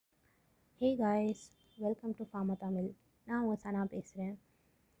Hey guys, welcome to Pharma Tamil. நான் உங்கள் சனா பேசுகிறேன்.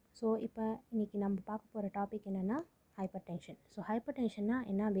 ஸோ இன்றைக்கி நம்ம பார்க்க போகிற டாபிக் என்னென்னா ஹைப்பர் டென்ஷன். ஸோ ஹைப்பர் டென்ஷன்னா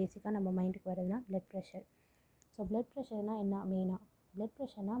என்ன பேசிக்காக நம்ம மைண்டுக்கு வருதுன்னா பிளட் ப்ரெஷர். ஸோ பிளட் ப்ரெஷர்னால் என்ன மெயினாக? பிளட்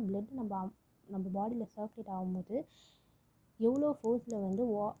ப்ரெஷர்னால் பிளட் நம்ம பாடியில் சர்க்குலேட் ஆகும்போது எவ்வளோ ஃபோர்ஸில் வந்து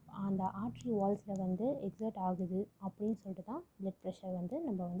அந்த ஆர்ட்ரி வால்ஸில் வந்து எக்ஸர்ட் ஆகுது அப்படின்னு சொல்லிட்டு தான் பிளட் ப்ரெஷர் வந்து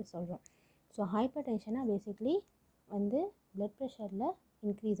நம்ம வந்து சொல்கிறோம். ஸோ ஹைப்பர் டென்ஷனாக பேசிக்லி வந்து பிளட் ப்ரெஷரில்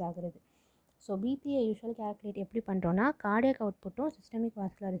இன்க்ரீஸ் ஆகுறது. ஸோ பிபியை யூஸ்வல் கேல்குலேட் எப்படி பண்ணுறோன்னா கார்டியாக் அவுட்புட்டும் சிஸ்டமிக்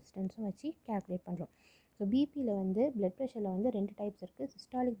வாஸ்குலர் ரெசிஸ்டன்ஸும் வச்சு கேல்குலேட் பண்ணுறோம். ஸோ பிபியில் வந்து பிளட் ப்ரெஷரில் வந்து 2 டைப்ஸ் இருக்குது.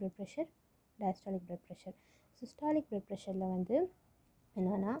 Systolic blood pressure, diastolic blood pressure. Systolic blood ப்ரெஷரில் வந்து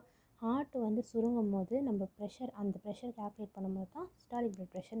என்னென்னா ஹார்ட் வந்து சுருங்கும் போது நம்ம அந்த ப்ரெஷர் கேல்குலேட் பண்ணும்போது தான் சிஸ்டாலிக்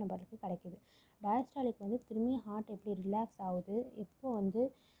பிளட் ப்ரெஷர் நம்மளுக்கு கிடைக்கிது. டயஸ்டாலிக் வந்து திரும்பி ஹார்ட் எப்படி ரிலாக்ஸ் ஆகுது, எப்போ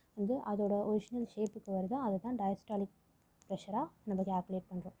வந்து அதோட ஒரிஜினல் ஷேப்புக்கு வருதோ அதை தான் டயஸ்டாலிக் ப்ரெஷராக நம்ம கேல்குலேட்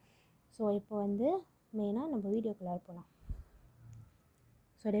பண்ணுறோம். ஸோ இப்போ வந்து மெயினாக நம்ம வீடியோக்குள்ளே போகலாம்.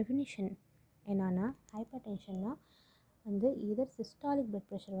 ஸோ டெஃபினிஷன் என்னன்னா ஹைப்பர் டென்ஷன்னா வந்து இதர் சிஸ்டாலிக் பிளட்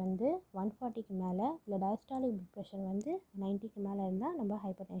ப்ரெஷர் வந்து 140க்கு மேலே இல்லை டயஸ்டாலிக் பிளட் ப்ரெஷர் வந்து 90க்கு மேலே இருந்தால் நம்ம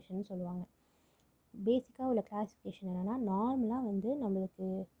ஹைப்பர் டென்ஷன் சொல்லுவாங்க. பேசிக்காக உள்ள கிளாஸிஃபிகேஷன் என்னென்னா நார்மலாக வந்து நம்மளுக்கு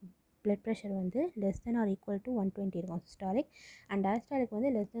பிளட் ப்ரெஷர் வந்து less than R equal to 120 இருக்கும் சிஸ்டாலிக், அண்ட் டயஸ்டாலிக்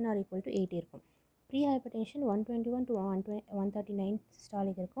வந்து less than R equal to 80 இருக்கும். ப்ரீ ஹைப்பர்டென்ஷன் 121 to 139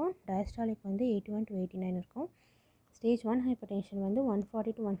 சிஸ்டாலிக் இருக்கும், டயஸ்டாலிக் வந்து 81 to 89 இருக்கும். ஸ்டேஜ் 1 ஹைப்பர்டென்ஷன் வந்து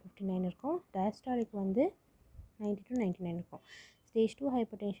 140 to 159 இருக்கும், டயஸ்டாலிக் வந்து 90 to 99 இருக்கும். ஸ்டேஜ் 2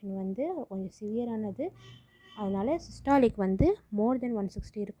 ஹைப்பர்டென்ஷன் வந்து கொஞ்சம் சிவியரானது, அதனால் சிஸ்டாலிக் வந்து மோர் தென்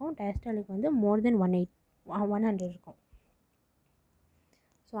 160 இருக்கும், டயஸ்டாலிக் வந்து மோர் தென் 100 இருக்கும்.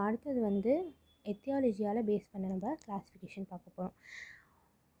 ஸோ அடுத்தது வந்து எத்தியாலஜியால் பேஸ் பண்ண நம்ம கிளாஸிஃபிகேஷன் பார்க்க போகிறோம்.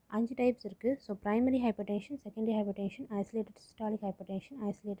 5 டைப்ஸ் இருக்குது. So primary hypertension, secondary hypertension, isolated systolic hypertension,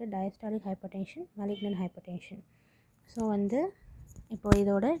 isolated diastolic hypertension, malignant hypertension. So வந்து இப்போது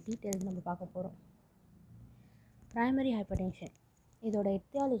இதோட டீட்டெயில்ஸ் நம்ம பார்க்க போகிறோம். ப்ரைமரி ஹைப்பர்டென்ஷன் இதோட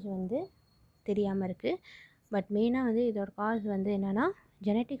எத்தியாலஜி வந்து தெரியாமல் இருக்குது. பட் மெயினாக வந்து இதோட காஸ் வந்து என்னென்னா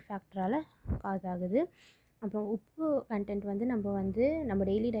ஜெனட்டிக் ஃபேக்டரால் காஸ் ஆகுது. அப்புறம் உப்பு கண்டென்ட் வந்து நம்ம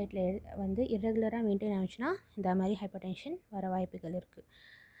டெய்லி டயட்டில் வந்து இர்ரெகுலராக மெயின்டைன் ஆச்சுன்னா இந்த மாதிரி ஹைப்பர் டென்ஷன் வர வாய்ப்புகள் இருக்குது.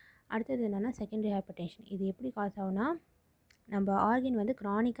 அடுத்தது என்னென்னா செகண்டரி ஹைப்பர் டென்ஷன். இது எப்படி காஸ் ஆகுனா நம்ம ஆர்கன் வந்து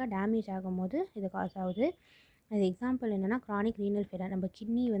க்ரானிக்காக டேமேஜ் ஆகும் போது இது காஸ் ஆகுது. அது எக்ஸாம்பிள் என்னென்னா க்ரானிக் ரீனல் ஃபெயிலியர். நம்ம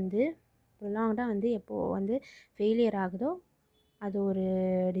கிட்னி வந்து ப்ரொலாங்டாக வந்து எப்போது வந்து ஃபெயிலியர் ஆகுதோ அது ஒரு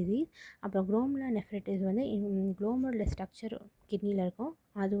டிசீஸ். அப்புறம் குளோமருலர் நெஃப்ரைட்டிஸ் வந்து குளோமருலர் ஸ்ட்ரக்சர் கிட்னியில் இருக்கும்,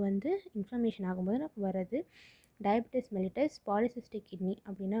 அது வந்து இன்ஃப்ளமேஷன் ஆகும்போது நமக்கு வர்றது. டயபெட்டிஸ் மெலிட்டஸ், பாலிசிஸ்டிக் கிட்னி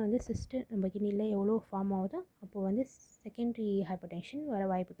அப்படின்னா வந்து சிஸ்ட்டு நம்ம கிட்னியில் எவ்வளோ ஃபார்ம் ஆகுதோ அப்போது வந்து செகண்டரி ஹைப்பர் டென்ஷன் வர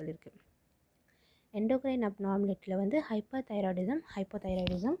வாய்ப்புகள் இருக்குது. எண்டோக்ரைன் அப்நார்மலிட்டியில் வந்து ஹைப்பர்தைராய்டிசம்,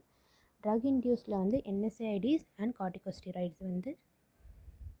 ஹைப்போதைராய்டிசம், ட்ரக் இன்டியூஸில் வந்து என்எஸ்ஐடிஸ் அண்ட் கார்டிகோஸ்டீராய்ட்ஸ் வந்து.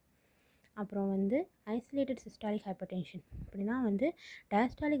 அப்புறம் வந்து ஐசோலேட்டட் சிஸ்டாலிக் ஹைப்பர்டென்ஷன் அப்படின்னா வந்து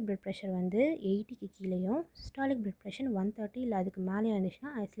டயஸ்டாலிக் பிளட் ப்ரெஷர் வந்து 80க்கு கீழேயும் சிஸ்டாலிக் பிளட் ப்ரெஷர் 130 இல்லை அதுக்கு மேலே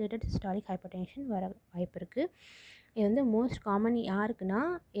வந்துச்சுன்னா ஐசோலேட்டட் சிஸ்டாலிக் ஹைப்பர்டென்ஷன் வர வாய்ப்பு இருக்குது. இது வந்து மோஸ்ட் காமன் யாருக்குன்னா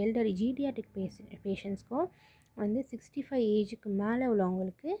எல்டரி ஜீடியாட்டிக் பேஷண்ட்ஸ்க்கும் வந்து 65 ஏஜுக்கு மேலே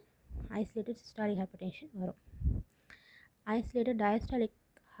உள்ளவங்களுக்கு ஐசோலேட்டட் சிஸ்டாலிக் ஹைப்பர்டென்ஷன் வரும். ஐசோலேட்டட் டயஸ்டாலிக்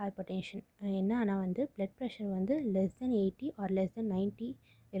ஹைப்பர்டென்ஷன் என்னன்னா வந்து பிளட் ப்ரெஷர் வந்து less than 80 R less than 90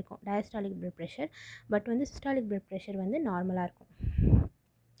 இருக்கும் டயஸ்டாலிக் பிளட் ப்ரெஷர். பட் வந்து சிஸ்டாலிக் பிளட் ப்ரெஷர் வந்து நார்மலாக இருக்கும்.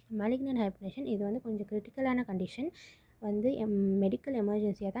 மலிக்னன்ட் ஹைப்பர்டென்ஷன் இது வந்து கொஞ்சம் கிரிட்டிக்கலான கண்டிஷன், வந்து மெடிக்கல்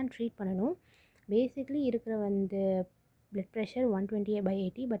எமர்ஜென்சியாக தான் ட்ரீட் பண்ணணும். பேசிக்லி இருக்கிற வந்து blood pressure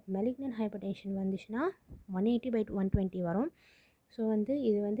 120/80, but malignant hypertension வந்துச்சுன்னா 180/120 வரும். ஸோ வந்து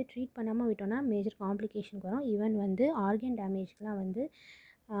இது வந்து ட்ரீட் பண்ணாமல் விட்டோன்னா மேஜர் காம்ப்ளிகேஷனுக்கு வரும். ஈவன் வந்து ஆர்கன் டேமேஜ்க்கெலாம் வந்து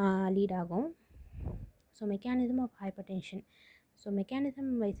லீட் ஆகும். So mechanism of hypertension. So mechanism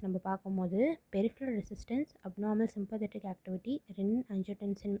wise நம்ம பார்க்கும்போது peripheral resistance, abnormal சிம்பத்தெட்டிக் activity, renin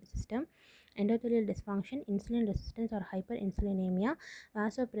angiotensin system, எண்டோதெலியல் dysfunction, insulin resistance R hyper இன்சுலினேமியா,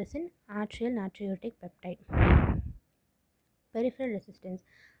 வாசோப்ரெஸ்ஸின், atrial, நாட்ரியூரெட்டிக், peptide. Peripheral resistance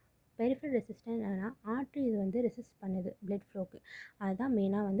என்னன்னா ஆர்ட்ரி இது வந்து ரெசிஸ்ட் பண்ணுது பிளட் ஃப்ளோக்கு, அதுதான்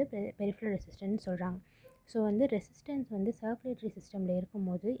மெயினாக வந்து பெரிஃபெரல் ரெசிஸ்டன்ஸ் சொல்கிறாங்க. ஸோ வந்து ரெசிஸ்டன்ஸ் வந்து சர்க்குலேட்டரி சிஸ்டமில்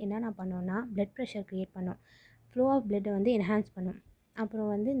இருக்கும்போது என்னென்ன பண்ணோன்னா பிளட் ப்ரெஷர் க்ரியேட் பண்ணோம், ஃப்ளோ ஆஃப் பிளட்டை வந்து என்ஹான்ஸ் பண்ணும். அப்புறம்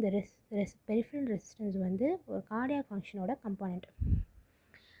வந்து இந்த பெரிஃபெரல் ரெசிஸ்டன்ஸ் வந்து ஒரு கார்டியாக் ஃபங்க்ஷனோட கம்போனண்ட்.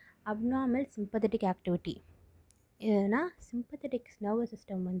 அப்நார்மல் சிம்பத்தெட்டிக் ஆக்டிவிட்டி இதுனா சிம்பத்தெட்டிக் நர்வஸ்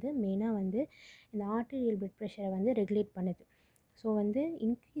சிஸ்டம் வந்து மெயினாக வந்து இந்த ஆர்டீரியல் பிளட் ப்ரெஷரை வந்து ரெகுலேட் பண்ணுது. ஸோ வந்து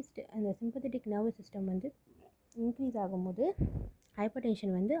இன்க்ரீஸ்டு அந்த சிம்பத்தெட்டிக் நர்வஸ் சிஸ்டம் வந்து இன்க்ரீஸ் ஆகும்போது ஹைப்பர்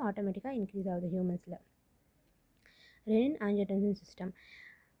டென்ஷன் வந்து ஆட்டோமேட்டிக்காக இன்க்ரீஸ் ஆகுது ஹியூமன்ஸில். ரெனின் ஆஞ்சியோடென்சின் சிஸ்டம்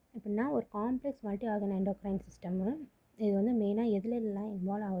எப்படின்னா ஒரு complex multi organ endocrine system. இது வந்து மெயினாக எதுலெல்லாம்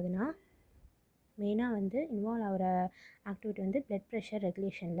இன்வால்வ் ஆகுதுன்னா, மெயினாக வந்து இன்வால்வ் ஆகிற ஆக்டிவிட்டி வந்து பிளட் ப்ரெஷர்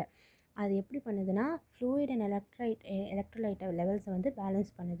ரெகுலேஷனில். அது எப்படி பண்ணுதுன்னா, ஃப்ளூயிட் அண்ட் எலக்ட்ரோலைட் லெவல்ஸை வந்து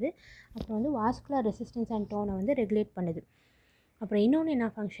பேலன்ஸ் பண்ணுது. அப்புறம் வந்து வாஸ்குலர் ரெசிஸ்டன்ஸ் அண்ட் டோனை வந்து ரெகுலேட் பண்ணுது. அப்புறம் இன்னொன்று என்ன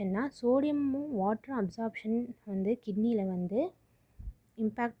ஃபங்க்ஷன்னா, சோடியமும் வாட்டரும் அப்சார்ப்ஷன் வந்து கிட்னியில் வந்து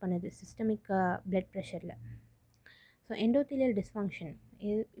இம்பேக்ட் பண்ணுது சிஸ்டமிக் பிளட் ப்ரெஷரில். ஸோ எண்டோத்தீலியல் டிஸ்ஃபங்க்ஷன்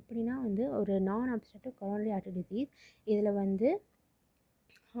இது இப்படின்னா வந்து ஒரு நான் அப்ஸ்ட்ரக்டிவ் கொரோனரி ஆர்டரி டிசீஸ். இதில் வந்து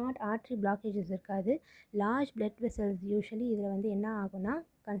ஆர்ட்ரி பிளாக்கேஜஸ் இருக்காது. லார்ஜ் பிளட் வெசல்ஸ் யூஸ்வலி இதில் வந்து என்ன ஆகும்னா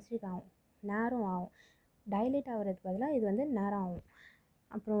கன்ஸ்ட்ரிக்ட் ஆகும், நேரம் ஆகும். டைலேட் ஆகிறதுக்கு பதிலாக இது வந்து நேரம் ஆகும்.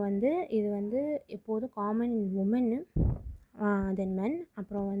 அப்புறம் வந்து இது வந்து எப்போதும் காமன் இன் உமன் தென் மென்.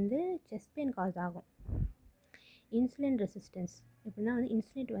 அப்புறம் வந்து செஸ்ட் பெயின் காஸ் ஆகும். இன்சுலின் ரெசிஸ்டன்ஸ் எப்படின்னா வந்து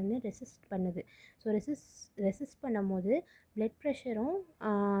இன்சுலின் வந்து ரெசிஸ்ட் பண்ணுது. ஸோ ரெசிஸ்ட் பண்ணும் போது பிளட் ப்ரெஷரும்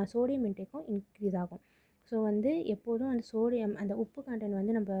சோடியம் இன்டேக்கும் இன்க்ரீஸ் ஆகும். ஸோ வந்து எப்போதும் அந்த சோடியம் அந்த உப்பு கண்டென்ட்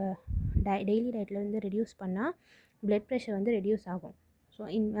வந்து நம்ம டெய்லி டயட்டில் வந்து ரெடியூஸ் பண்ணால் பிளட் ப்ரெஷர் வந்து ரெடியூஸ் ஆகும். ஸோ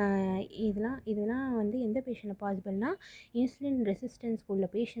இதெல்லாம் வந்து எந்த பேஷண்ட்டில் பாசிபிள்னால், இன்சுலின் ரெசிஸ்டன்ஸ்க்கு உள்ள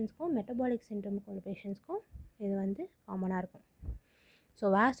பேஷண்ட்ஸ்க்கும் மெட்டபாலிக் சிண்ட்ரோமுக்கு உள்ள பேஷண்ட்ஸ்க்கும் இது வந்து காமனாக இருக்கும். ஸோ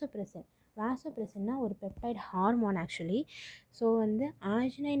வாசோப்ரெஸ்ஸின்னா ஒரு பெப்டைட் ஹார்மோன் ஆக்சுவலி. ஸோ வந்து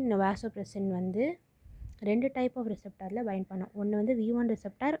ஆர்ஜினைன் வாசோப்ரெஸ்ஸின் வந்து 2 டைப் ஆஃப் ரிசெப்டாரில் பைண்ட் பண்ணும். ஒன்று வந்து V1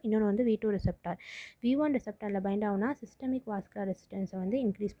 ரிசெப்டார், இன்னொன்று வந்து V2 ரிசெப்டார். V1 ரிசெப்டாரில் பைண்ட் ஆகுனா சிஸ்டமிக் வாஸ்குலர் ரெசிஸ்டன்ஸை வந்து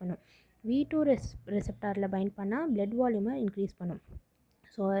இன்க்ரீஸ் பண்ணும். V2 ரிசெப்டாரில் பைண்ட் பண்ணால் பிளட் வால்யூமை இன்க்ரீஸ் பண்ணும்.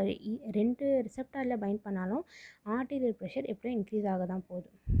 ஸோ 2 ரிசெப்டாரில் பைண்ட் பண்ணாலும் ஆர்டீரியல் ப்ரெஷர் எப்படியும் இன்க்ரீஸ் ஆக தான் போகுது.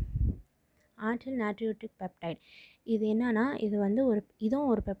 ஆட்ரியல் நாட்ரியூரெட்டிக் பெப்டைட் இது என்னன்னா, இது வந்து இதுவும்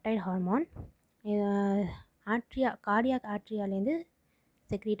ஒரு பெப்டைட் ஹார்மோன். கார்டியாக் ஆட்ரியாலேருந்து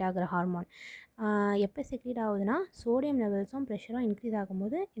செக்ரீட் ஆகிற ஹார்மோன். எப்போ செக்ரீட் ஆகுதுன்னா, சோடியம் லெவல்ஸும் ப்ரெஷரும் இன்க்ரீஸ்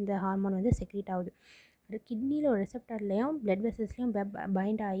ஆகும்போது இந்த ஹார்மோன் வந்து செக்ரீட் ஆகுது. கிட்னியில் ஒரு ரிசெப்டார்லேயும் பிளட் வெசல்ஸ்லேயும்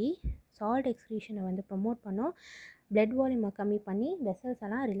பைண்ட் ஆகி சால்ட் எக்ஸ்க்ரீஷனை வந்து ப்ரொமோட் பண்ணும். பிளட் வால்யூமை கம்மி பண்ணி வெசல்ஸ்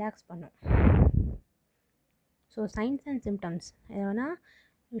எல்லாம் ரிலாக்ஸ் பண்ணும். ஸோ சைன்ஸ் அண்ட் சிம்டம்ஸ் எதுனா,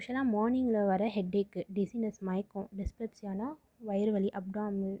 யூஸ்வலாக மார்னிங்கில் வர ஹெட்டேக்கு, டிசினஸ், மயக்கம், டிஸ்பெப்சியானா வயிறு வலி,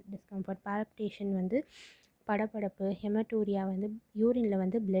 அப்டாமினல் டிஸ்கம்ஃபர்ட், பால்பிட்டேஷன் வந்து படபடப்பு, ஹெமட்டூரியா வந்து யூரினில்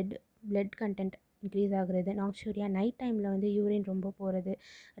வந்து பிளட் கண்டென்ட் இன்க்ரீஸ் ஆகுறது, நாக்சூரியா, நைட் டைமில் வந்து யூரின் ரொம்ப போகிறது,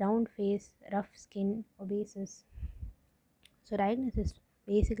 round face, rough skin, ஒபேசஸ். So diagnosis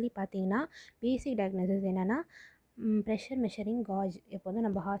basically பார்த்தீங்கன்னா, பேசிக் டயக்னோசிஸ் என்னென்னா ப்ரெஷர் மெஷரிங் காஜ், எப்போதும்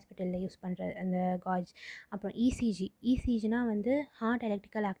நம்ம ஹாஸ்பிட்டலில் யூஸ் பண்ணுற அந்த காஜ். அப்புறம் இசிஜினால் வந்து ஹார்ட்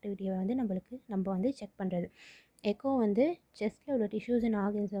எலக்ட்ரிக்கல் ஆக்டிவிட்டியை வந்து நம்ம வந்து செக் பண்ணுறது. எக்கோ வந்து செஸ்ட்டில் உள்ள டிஷ்யூஸ் அண்ட்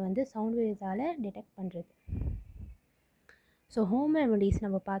ஆர்கன்ஸை வந்து சவுண்ட் வேவ்ஸால் டிடெக்ட் பண்ணுறது. ஸோ ஹோம் ரெமடிஸ்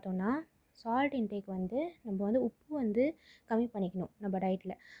நம்ம பார்த்தோன்னா, சால்ட் இன்டேக் வந்து நம்ம வந்து உப்பு வந்து கம்மி பண்ணிக்கணும் நம்ம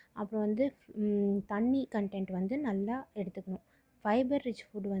டயட்டில். அப்புறம் வந்து தண்ணி கண்டென்ட் வந்து நல்லா எடுத்துக்கணும். ஃபைபர் ரிச்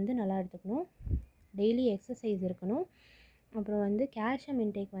ஃபுட் வந்து நல்லா எடுத்துக்கணும். டெய்லி எக்ஸசைஸ் இருக்கணும். அப்புறம் வந்து கால்சியம்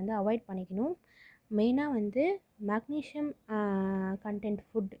இன்டேக் வந்து அவாய்ட் பண்ணிக்கணும். மெயினாக வந்து மேக்னீஷியம் கண்டென்ட்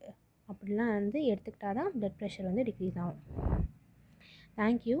ஃபுட் அப்படிலாம் வந்து எடுத்துக்கிட்டால் தான் பிளட் ப்ரெஷர் வந்து டிக்ரீஸ் ஆகும்.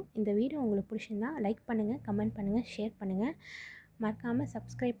 தேங்க்யூ. இந்த வீடியோ உங்களுக்கு பிடிச்சிருந்தா லைக் பண்ணுங்கள், கமெண்ட் பண்ணுங்கள், ஷேர் பண்ணுங்கள். மறக்காமல்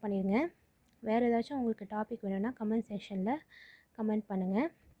சப்ஸ்கிரைப் பண்ணிடுங்க. வேறு ஏதாச்சும் உங்களுக்கு டாபிக் வேணும்னா கமெண்ட் செக்ஷனில் கமெண்ட் பண்ணுங்கள்.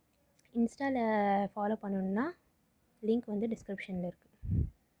 இன்ஸ்டாவில் ஃபாலோ பண்ணணுன்னா லிங்க் வந்து டிஸ்கிரிப்ஷனில் இருக்குது.